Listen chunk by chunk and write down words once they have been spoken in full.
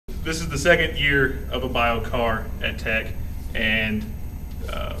is the second year of a bio car at Tech, and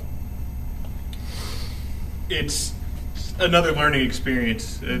it's another learning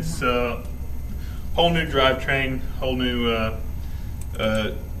experience. It's a whole new drivetrain, whole new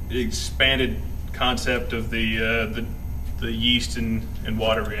expanded concept of the yeast and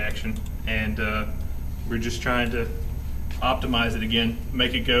water reaction, and we're just trying to optimize it again,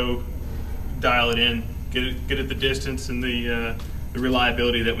 make it go, dial it in, get it the distance and the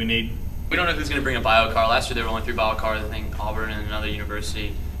reliability that we need. We don't know who's going to bring a bio car. Last year there were only 3 bio cars, I think Auburn and another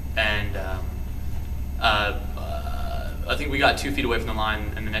university, and I think we got 2 feet away from the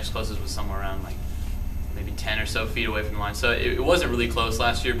line, and the next closest was somewhere around like maybe 10 or so feet away from the line. So it wasn't really close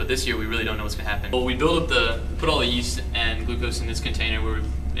last year, but this year we really don't know what's going to happen. Well, we put all the yeast and glucose in this container,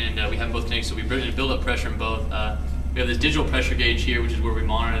 and we have them both connected, so we build up pressure in both. We have this digital pressure gauge here, which is where we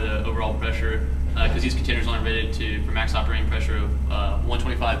monitor the overall pressure, because these containers are only rated for max operating pressure of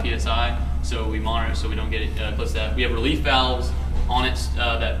 125 psi. So we monitor so we don't get close to that. We have relief valves on it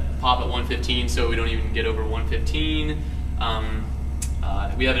that pop at 115, so we don't even get over 115.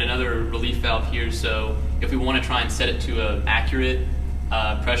 We have another relief valve here, so if we want to try and set it to an accurate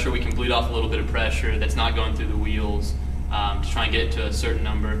pressure, we can bleed off a little bit of pressure that's not going through the wheels to try and get it to a certain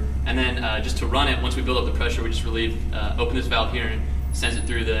number. And then just to run it, once we build up the pressure, we just open this valve here and sends it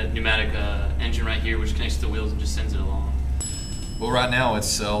through the pneumatic engine right here, which connects to the wheels and just sends it along. Well, right now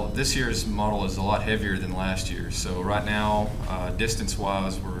this year's model is a lot heavier than last year. So right now,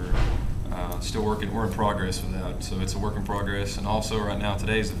 distance-wise, we're still working. We're in progress with that. So it's a work in progress. And also right now,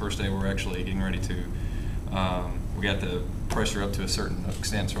 today is the first day we're actually getting ready to. We got the pressure up to a certain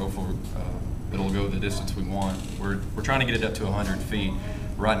extent, so it'll go the distance we want. We're trying to get it up to 100 feet.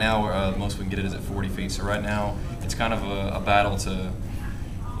 Right now, the most we can get it is at 40 feet. So right now, it's kind of a battle to,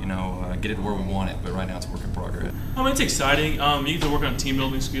 get it to where we want it. But right now, it's a work in progress. It's exciting. You get to work on team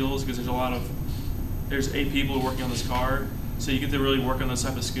building skills because there's 8 people working on this car, so you get to really work on those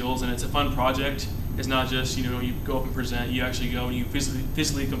type of skills, and it's a fun project. It's not just you go up and present. You actually go and you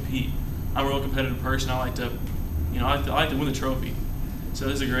physically compete. I'm a real competitive person. I like to win the trophy. So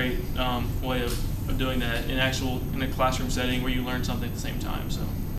this is a great way of doing that in a classroom setting where you learn something at the same time. So.